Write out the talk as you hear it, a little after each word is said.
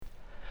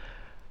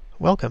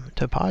Welcome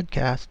to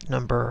podcast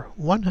number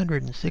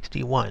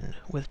 161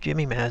 with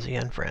Jimmy Mazzy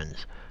and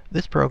friends.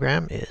 This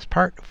program is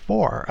part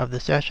 4 of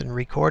the session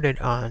recorded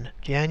on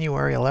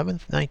January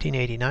 11th,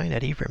 1989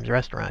 at Ephraim's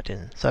Restaurant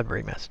in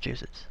Sudbury,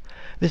 Massachusetts.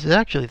 This is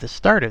actually the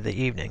start of the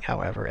evening,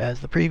 however, as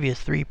the previous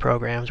 3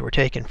 programs were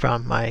taken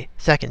from my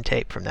second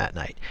tape from that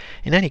night.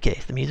 In any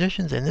case, the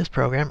musicians in this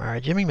program are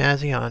Jimmy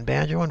Mazzy on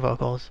banjo and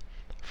vocals,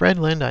 Fred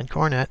Lind on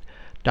cornet,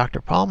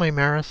 Dr. Paul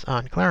Maymaris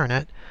on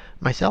clarinet,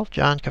 myself,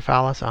 John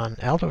Kafalis, on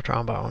alto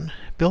trombone,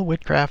 Bill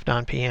Whitcraft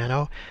on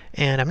piano,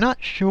 and I'm not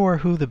sure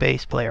who the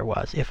bass player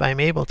was. If I'm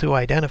able to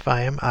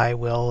identify him, I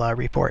will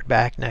report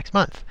back next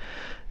month.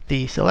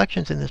 The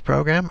selections in this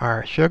program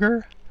are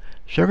Sugar,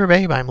 Sugar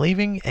Babe, I'm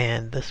Leaving,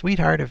 and The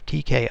Sweetheart of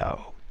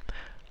TKO.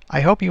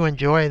 I hope you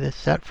enjoy this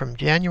set from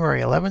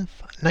January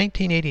 11th,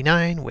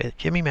 1989 with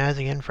Jimmy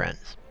Mazzy and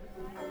friends.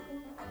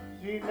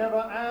 She never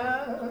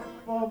asked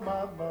for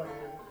my money.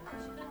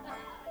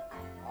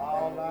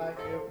 All I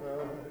give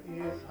her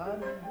is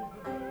honey,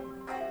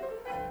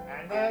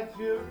 and that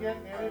she'll get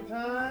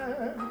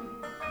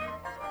anytime.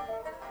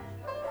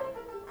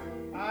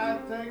 I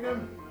take a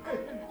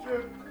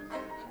trip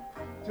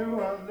to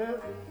her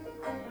lips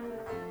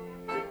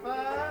if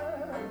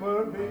I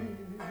were me,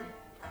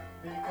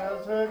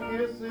 because her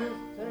kisses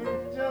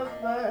taste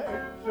just like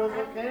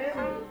sugar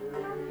candy.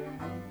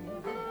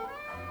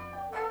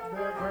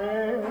 They're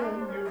brand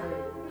new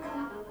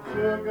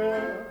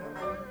sugar.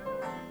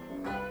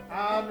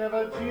 I'll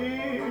never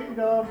cheat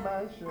on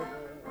my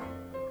sugar,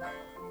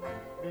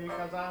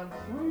 because I'm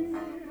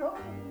sweet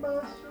on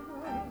my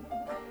sugar.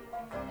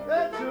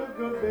 That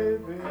sugar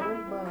baby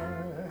of mine.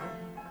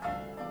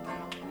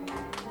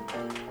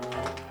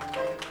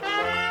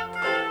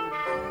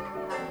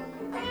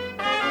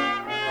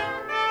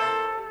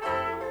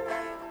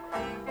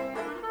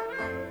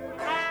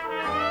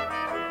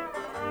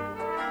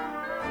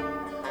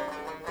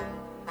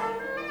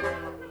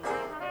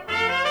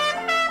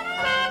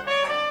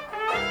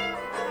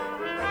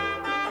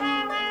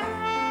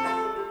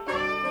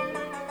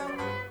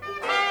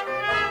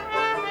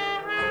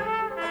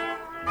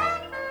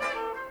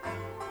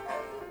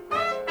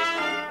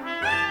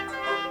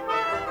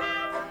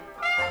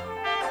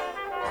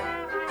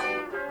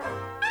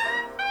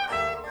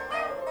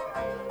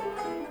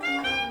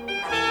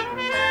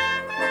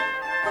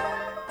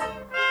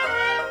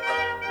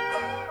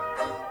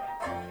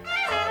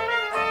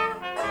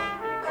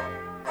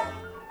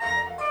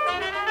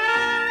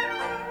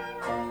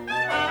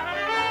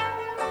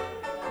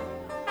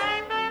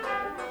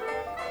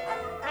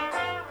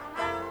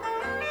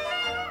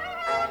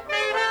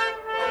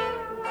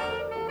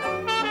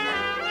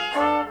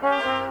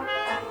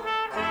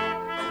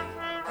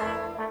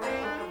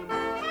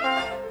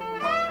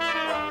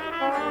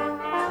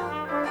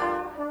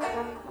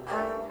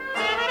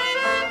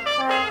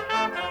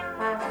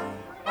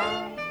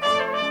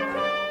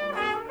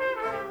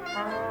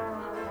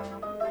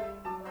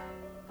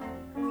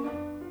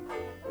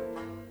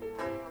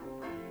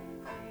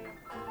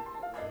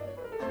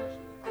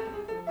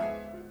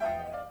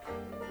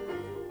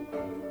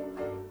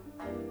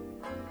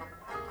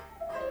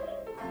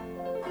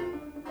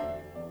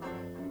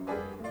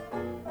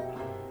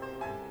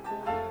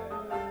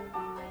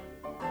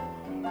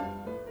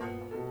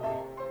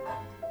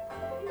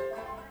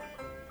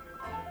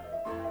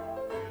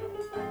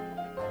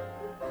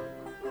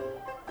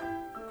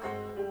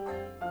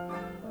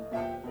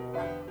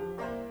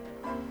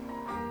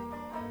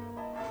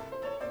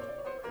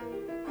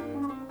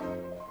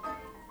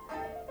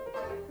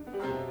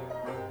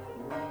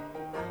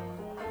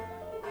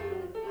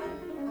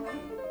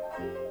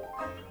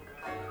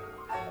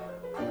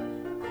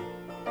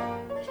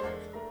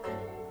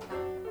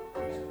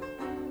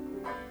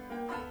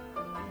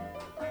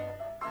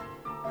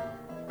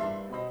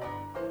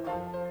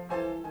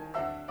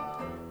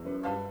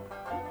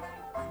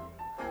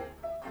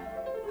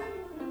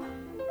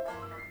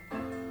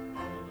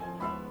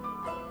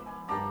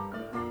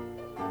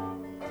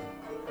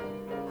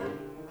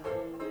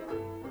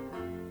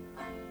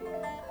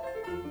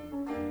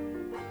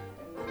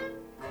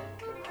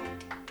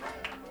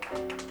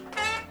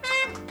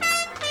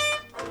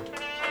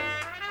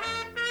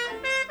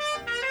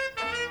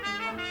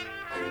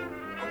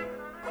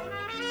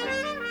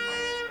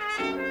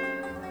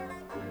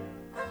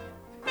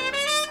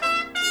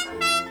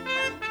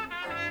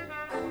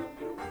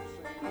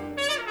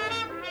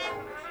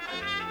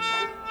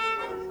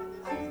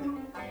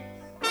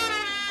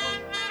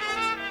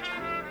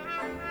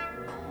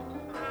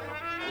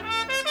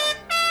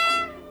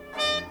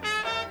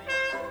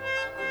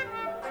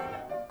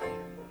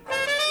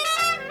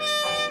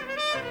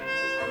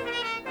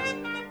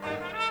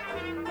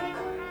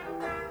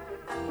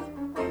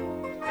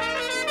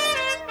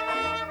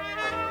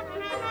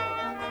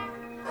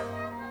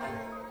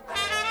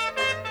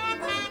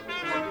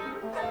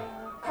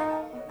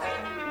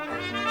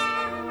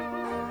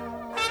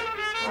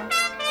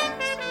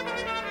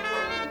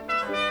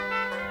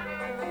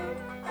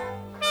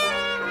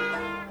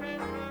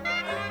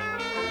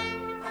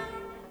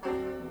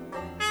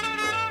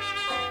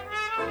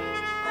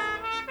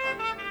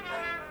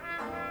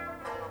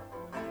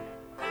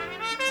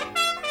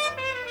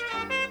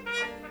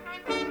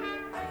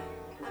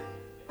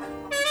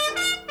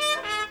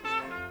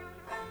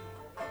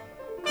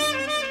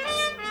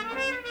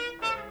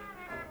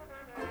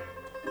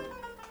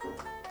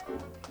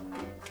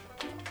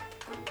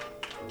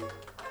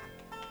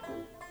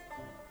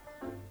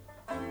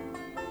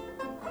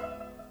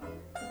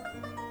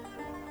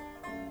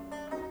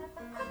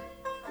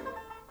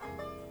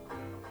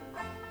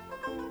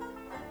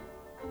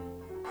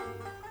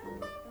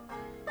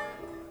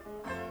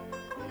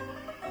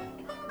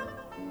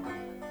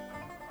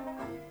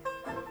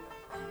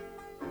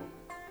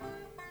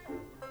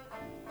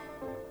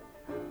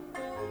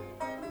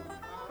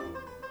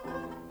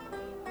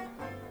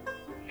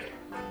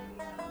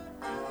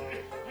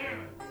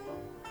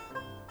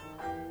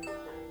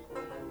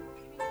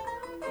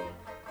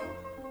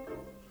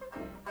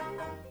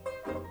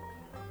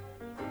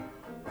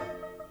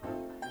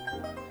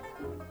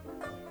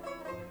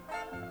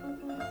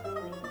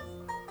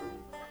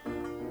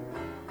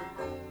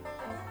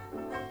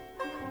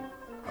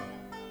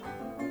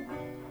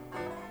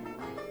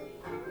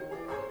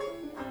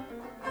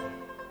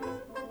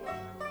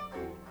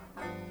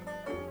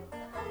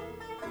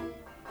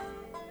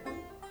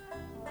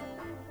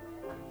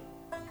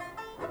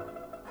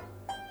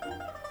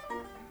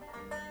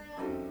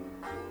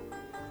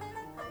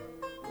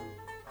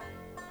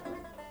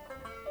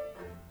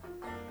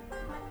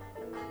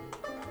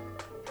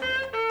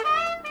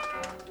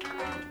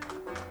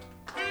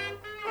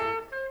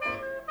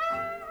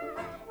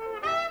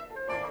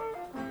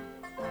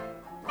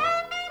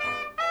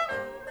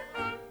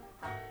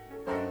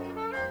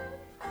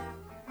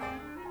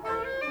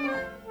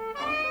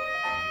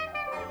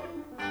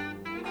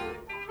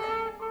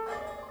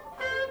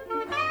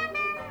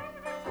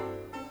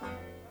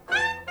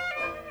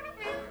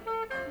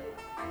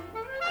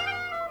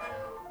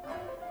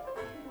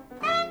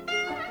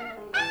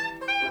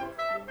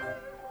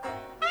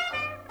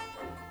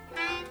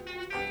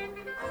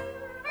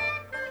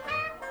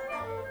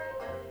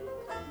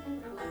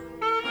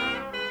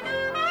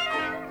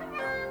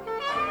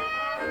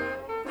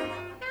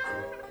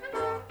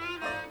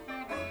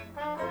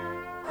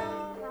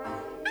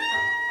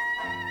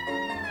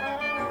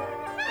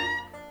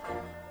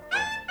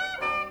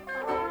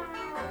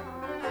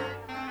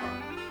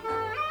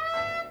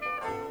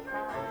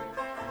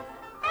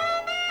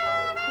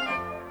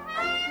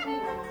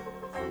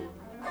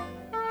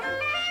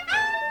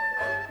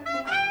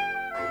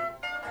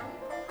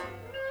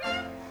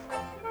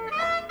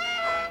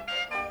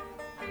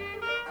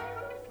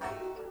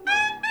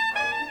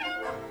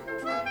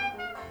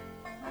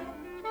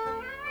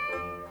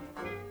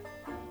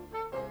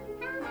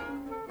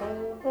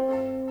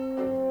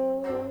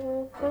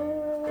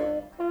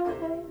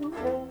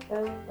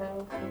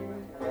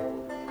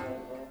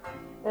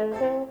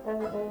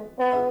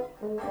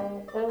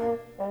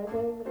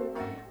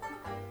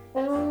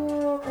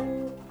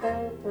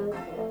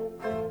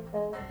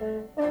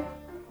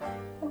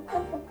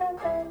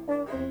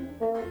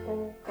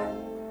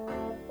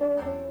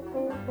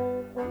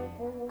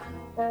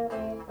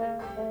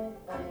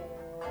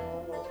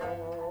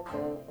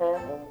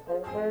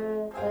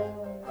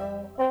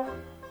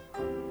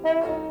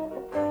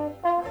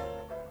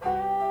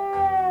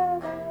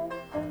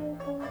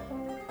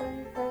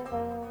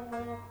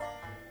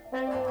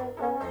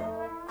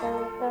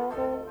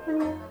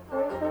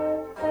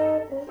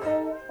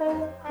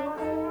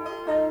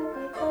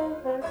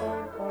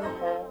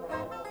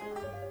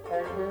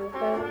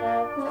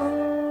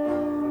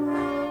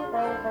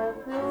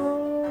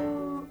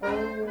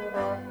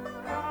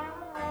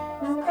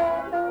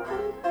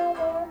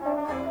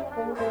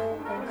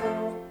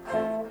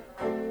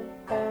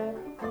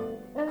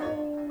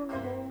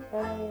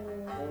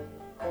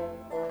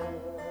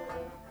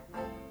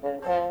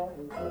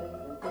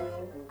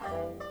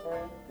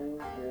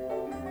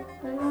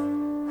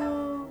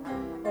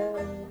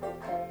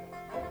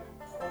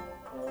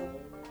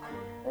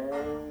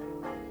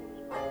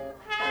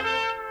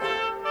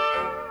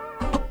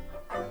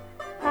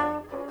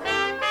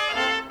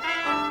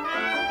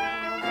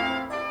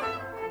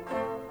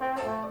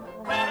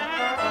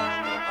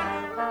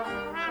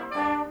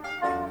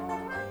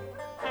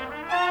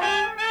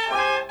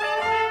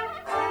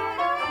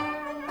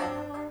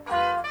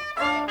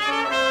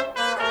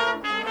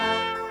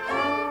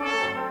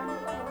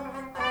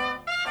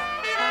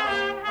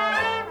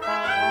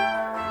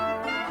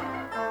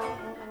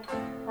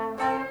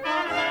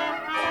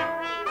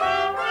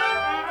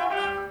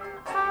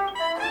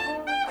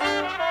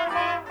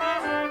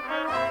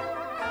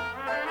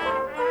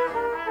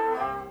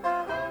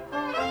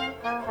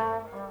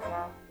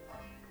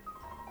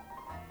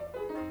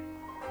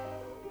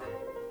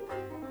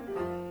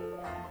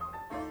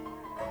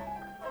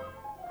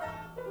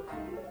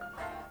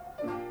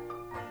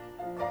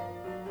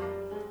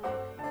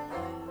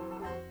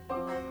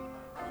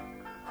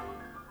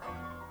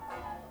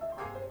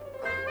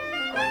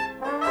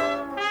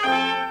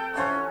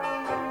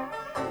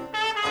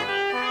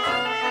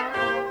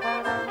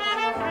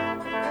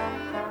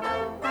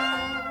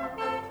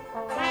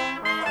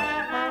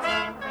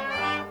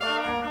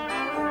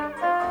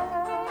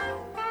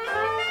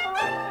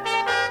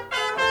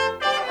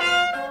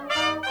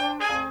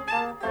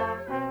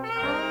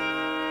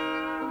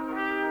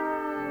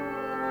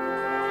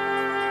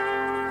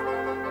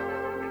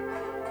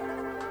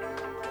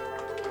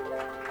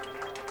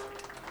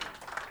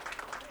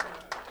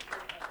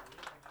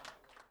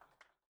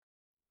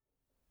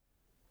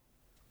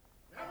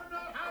 Never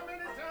know how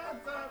many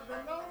times I've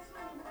been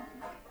lonesome.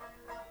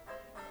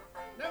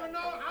 Never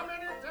know how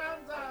many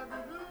times I've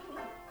been blue.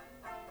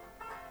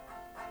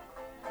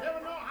 Never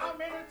know how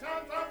many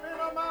times I've been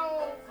on my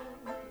own.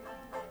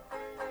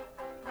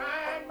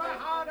 Crying my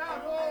heart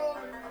out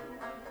over you.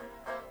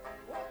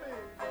 Oh, baby.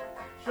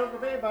 Sugar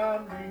babe,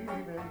 I'm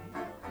leaving.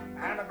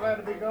 And I'm glad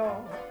to be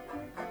gone.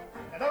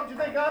 And don't you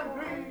think I'm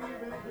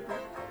grieving?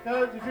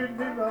 Cause you treated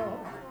me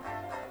wrong.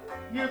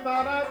 You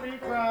thought I'd be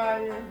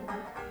crying.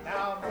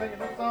 Now I'm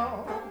singing a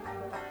song.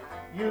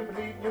 You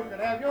believe you could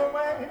have your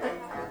way.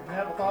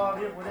 Never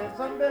thought it would end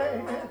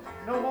someday.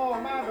 No more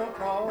my little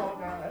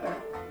call.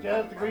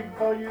 Just a greeting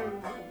for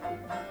you.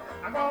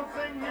 I'm gonna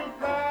sing you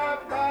bye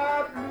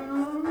bye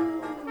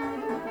blue.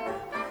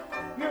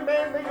 You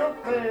made me your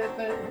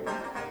plaything.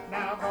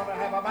 Now I'm gonna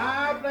have a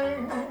bye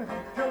thing.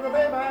 Sugar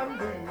babe, I'm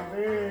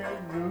leaving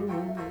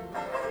you.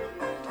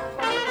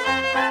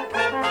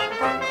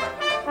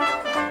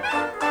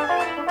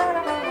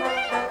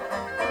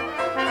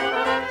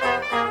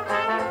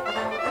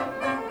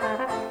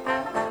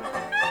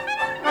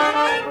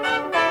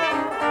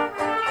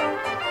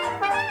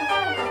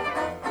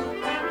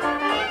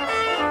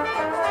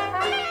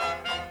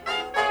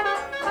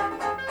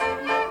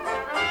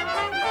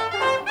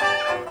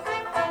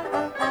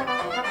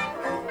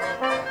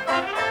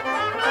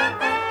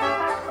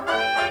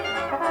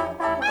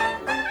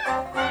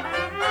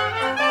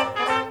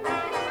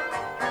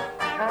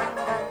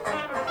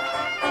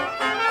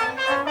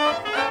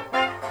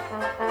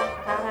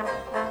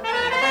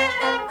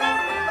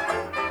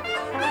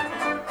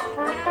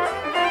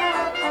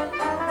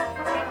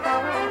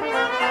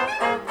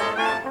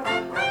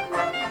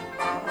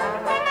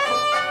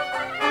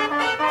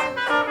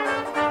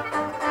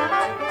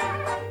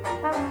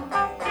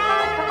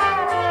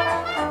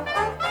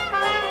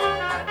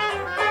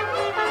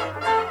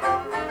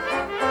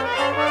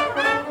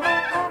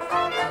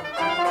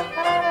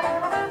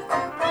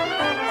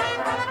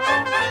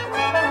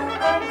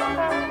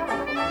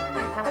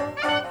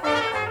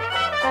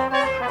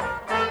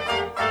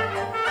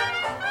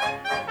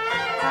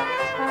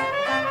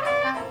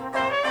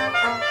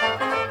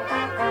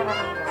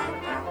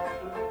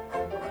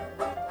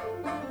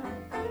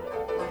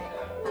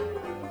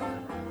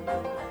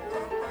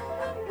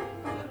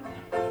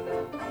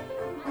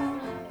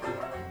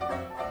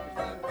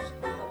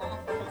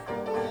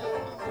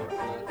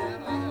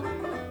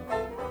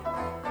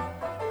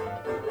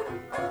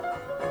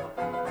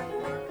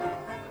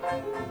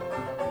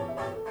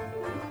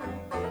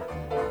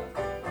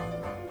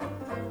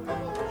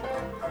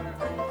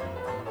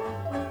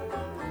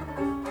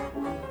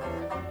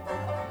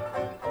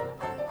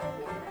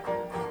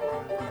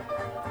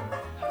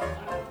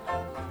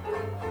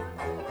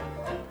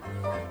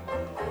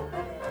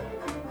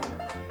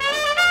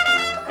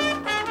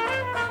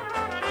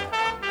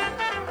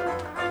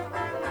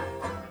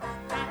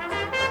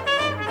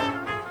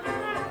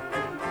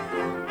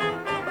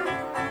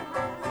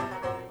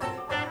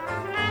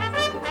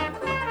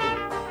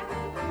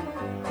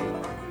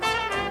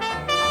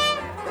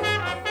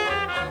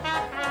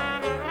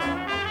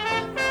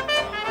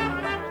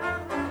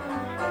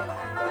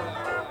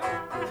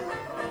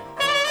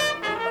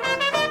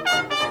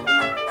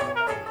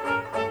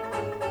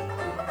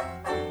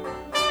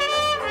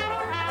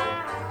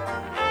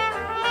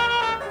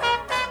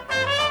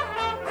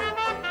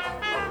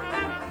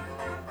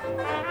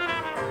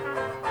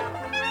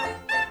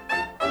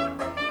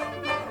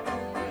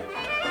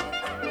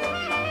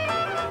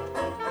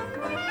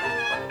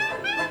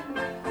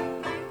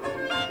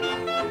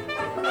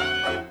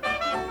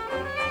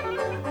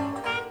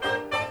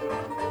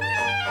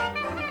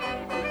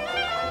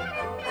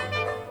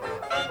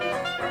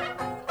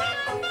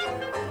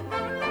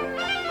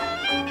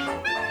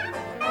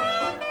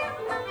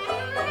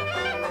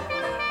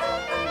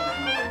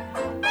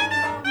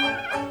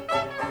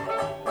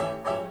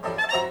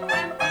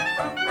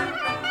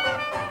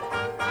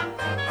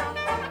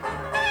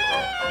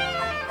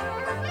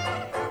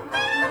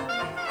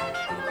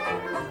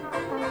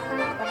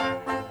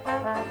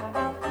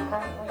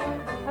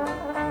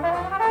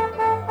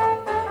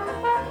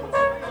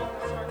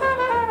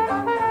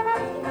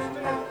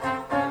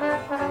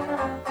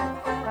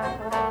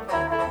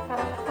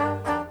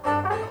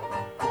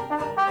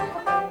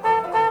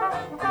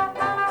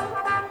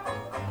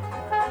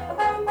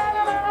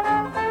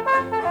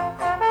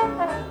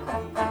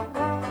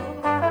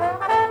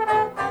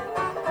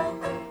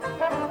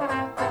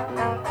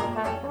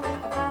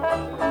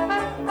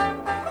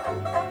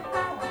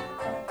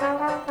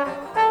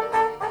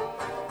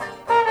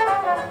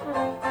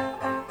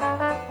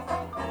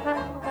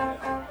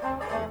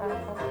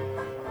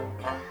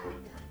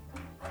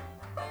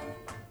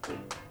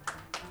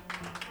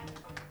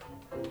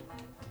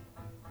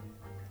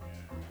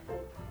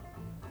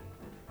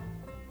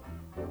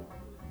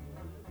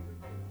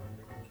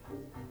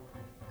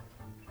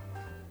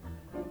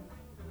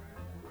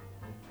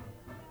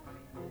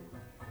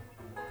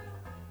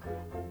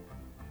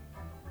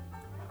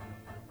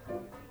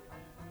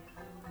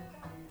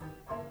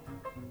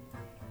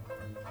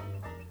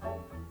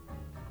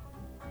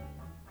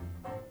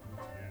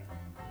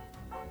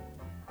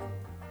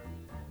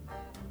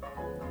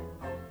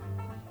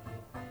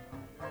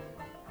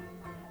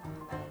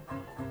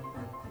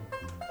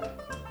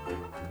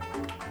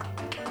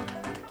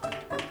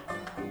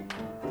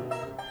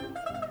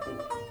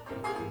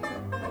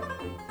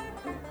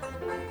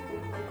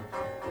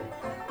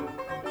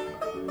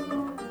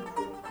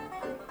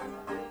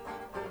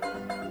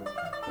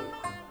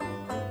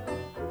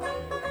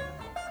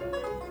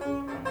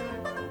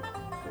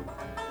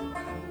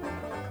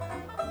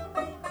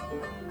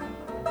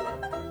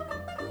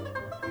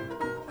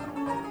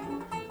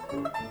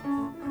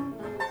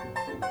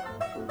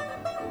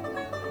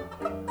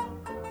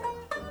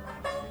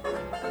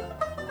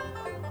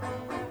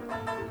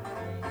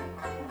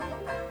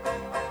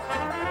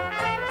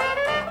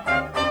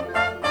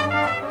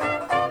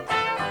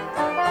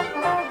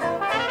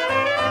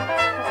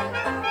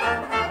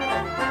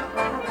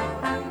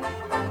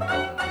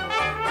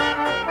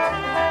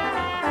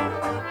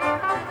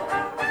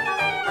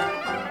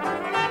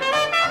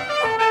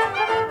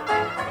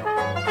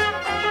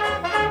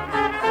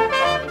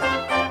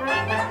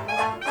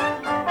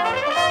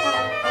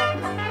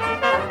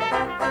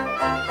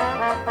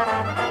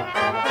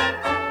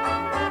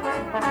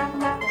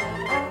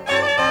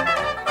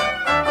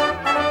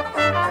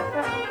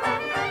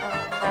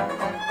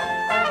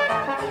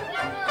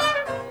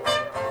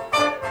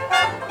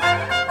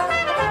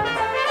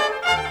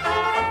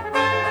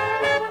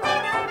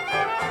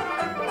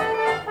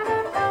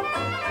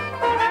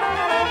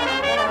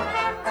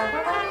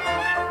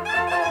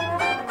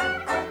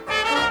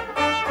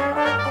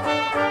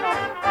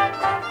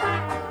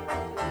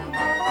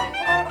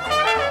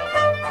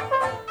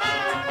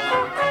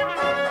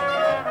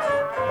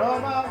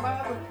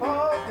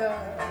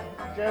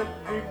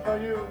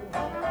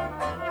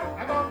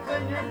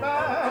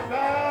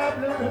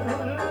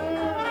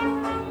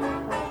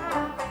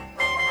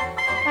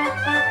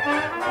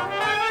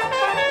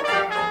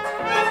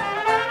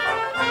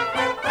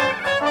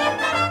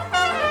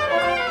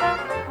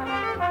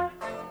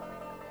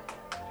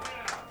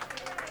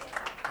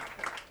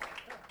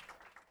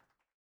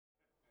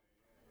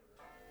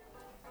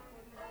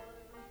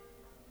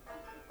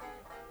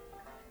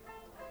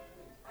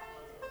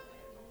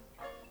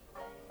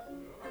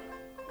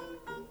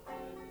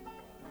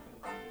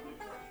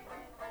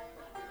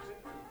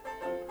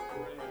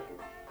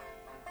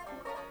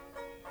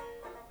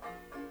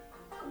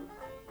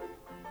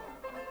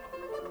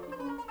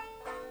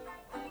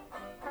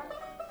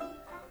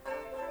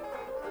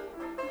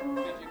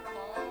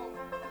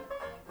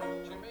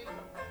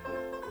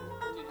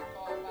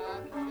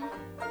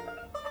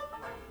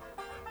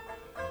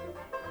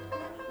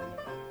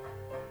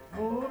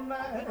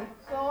 night,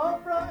 so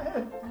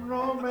bright,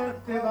 romance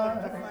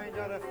divine. To find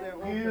out if they're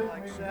Kiss open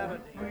like me,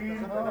 Saturday.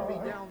 Because I'm gonna be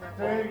sweetheart, down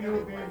there. say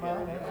you'll be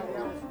mine.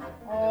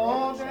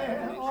 All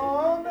day,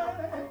 all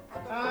night,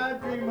 I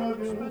dream of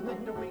you.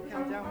 Spending the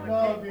weekend down the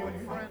Loving Cape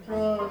with you, friends.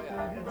 trusting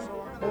And you,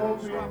 so I'm gonna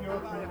hoping stop you're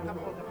by a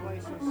couple of the true.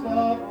 places.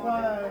 Soft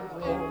fires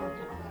roll,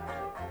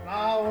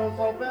 flowers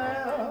so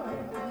bare,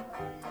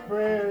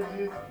 spreads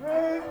its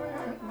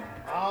fragrance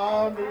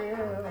on the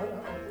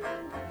air.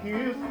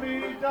 Kiss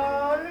me,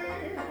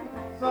 darling,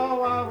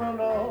 so I will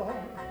know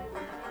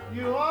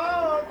you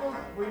are the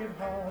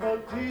sweetheart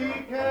of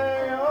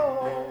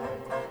TKO.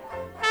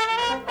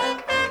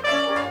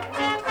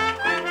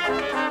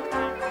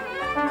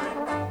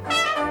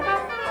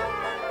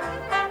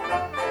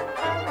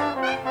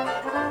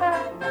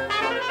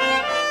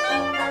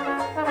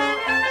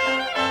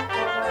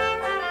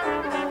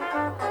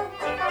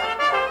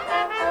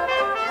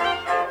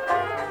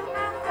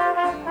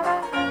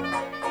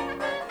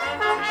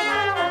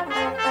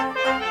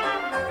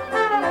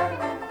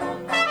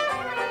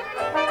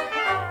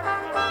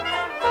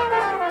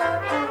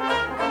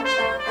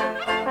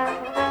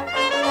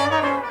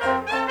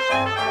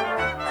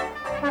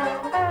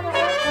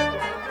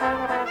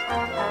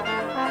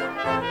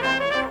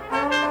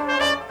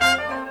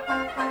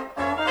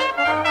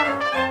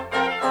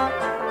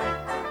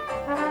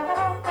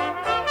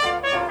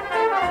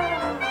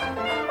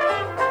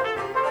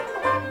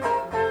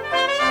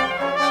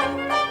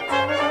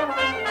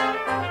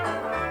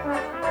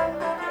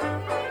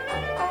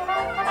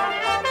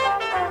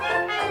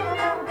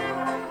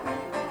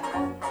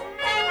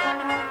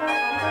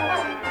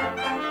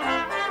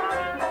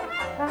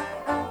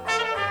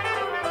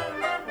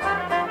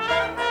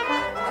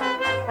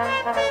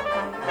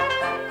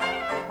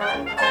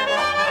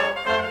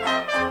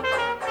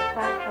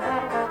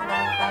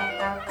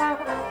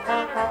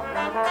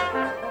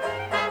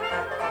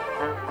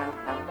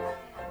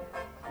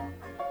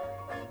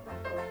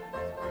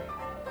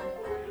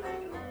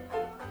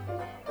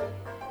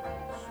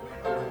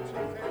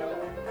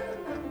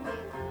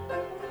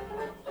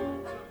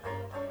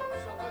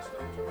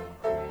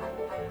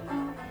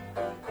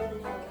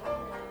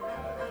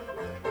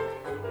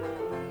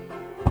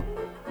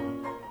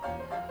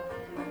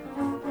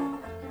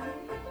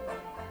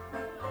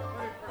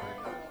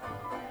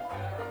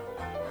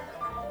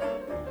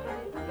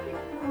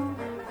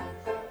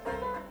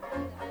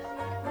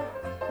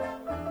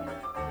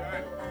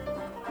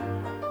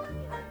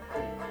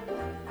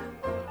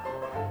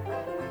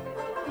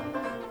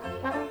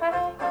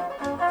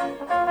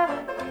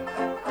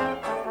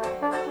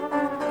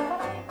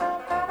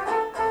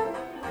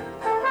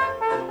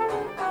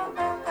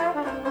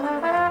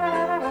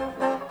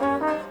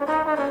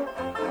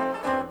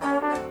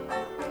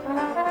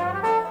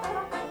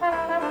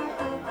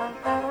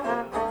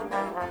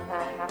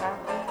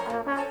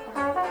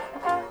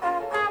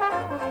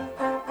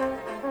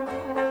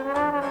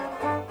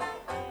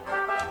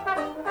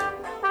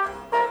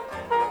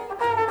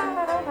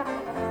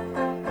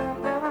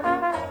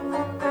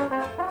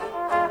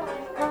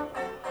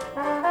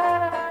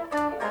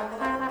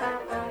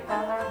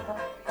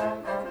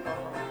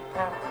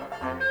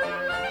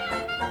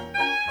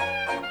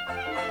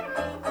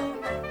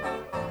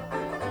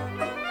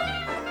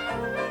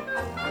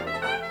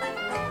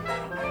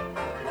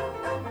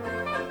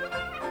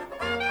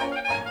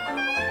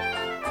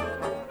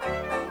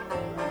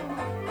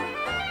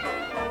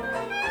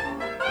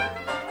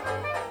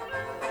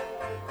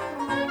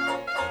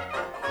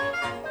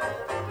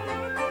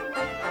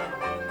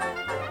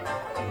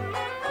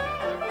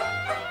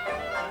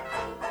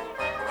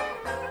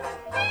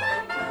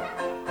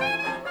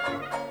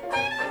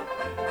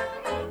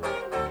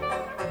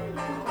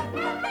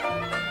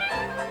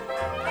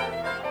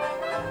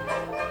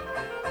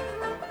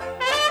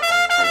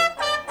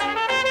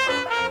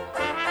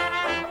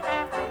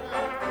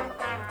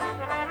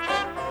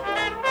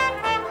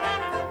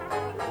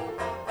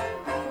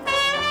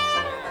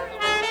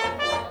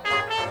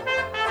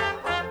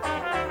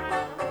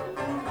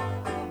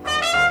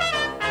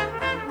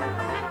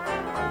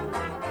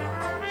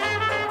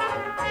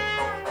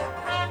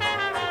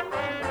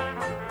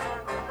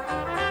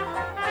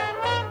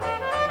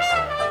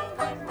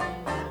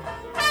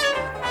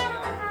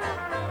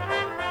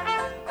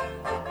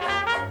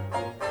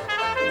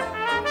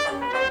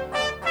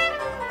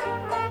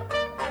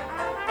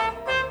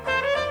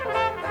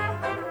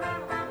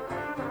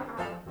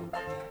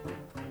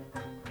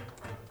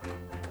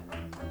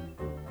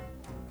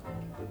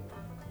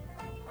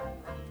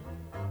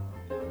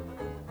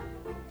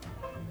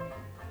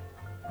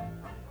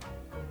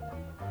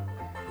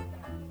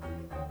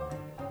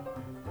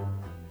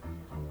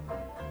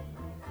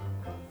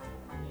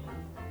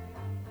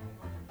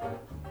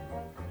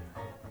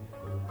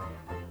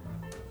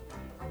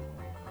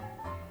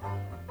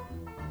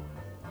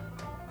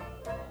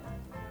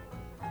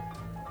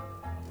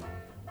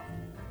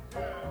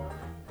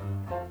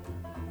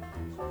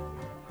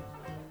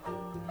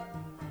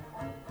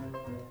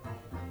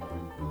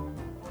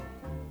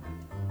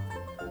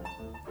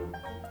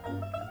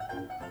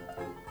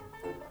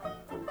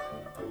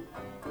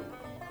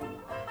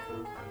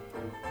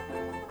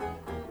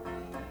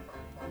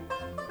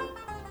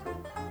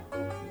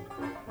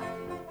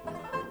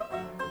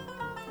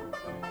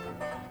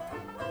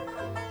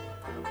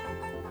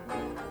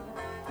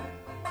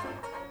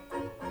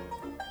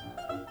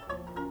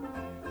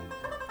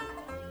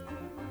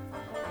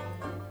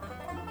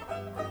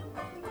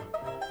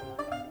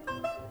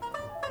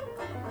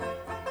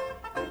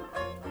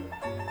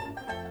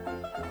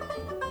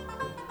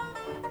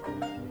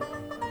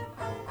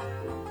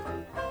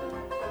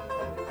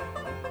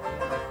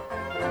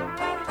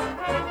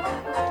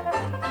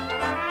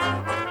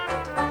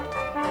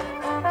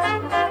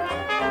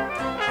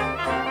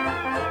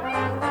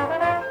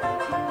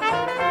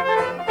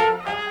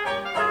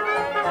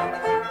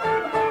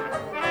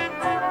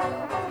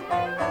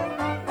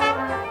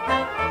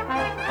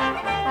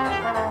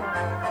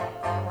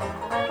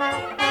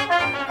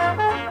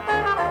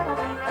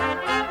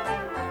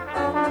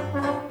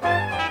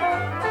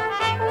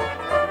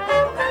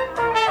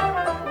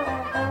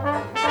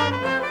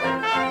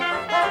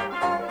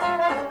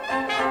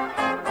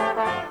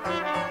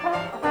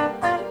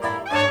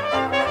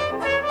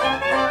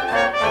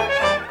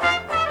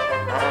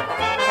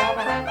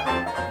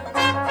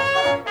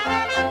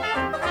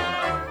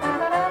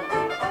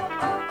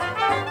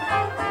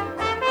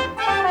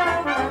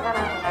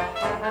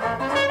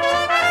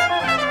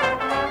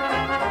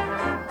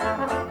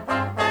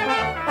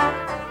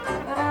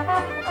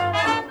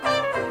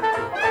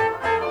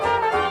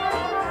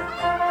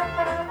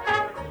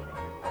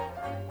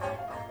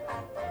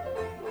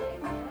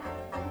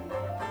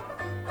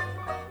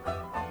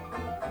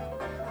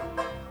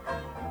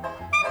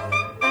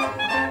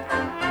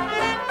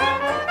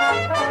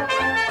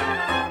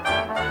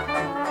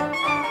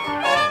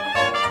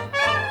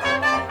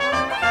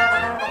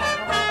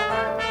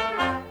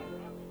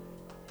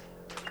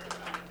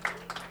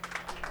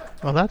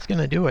 Well, that's going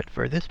to do it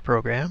for this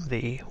program,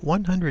 the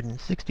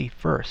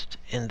 161st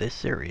in this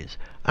series.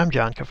 I'm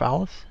John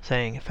Kafalis,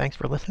 saying thanks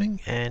for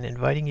listening and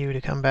inviting you to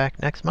come back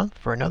next month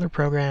for another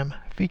program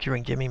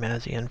featuring Jimmy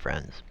Mazzy and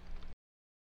friends.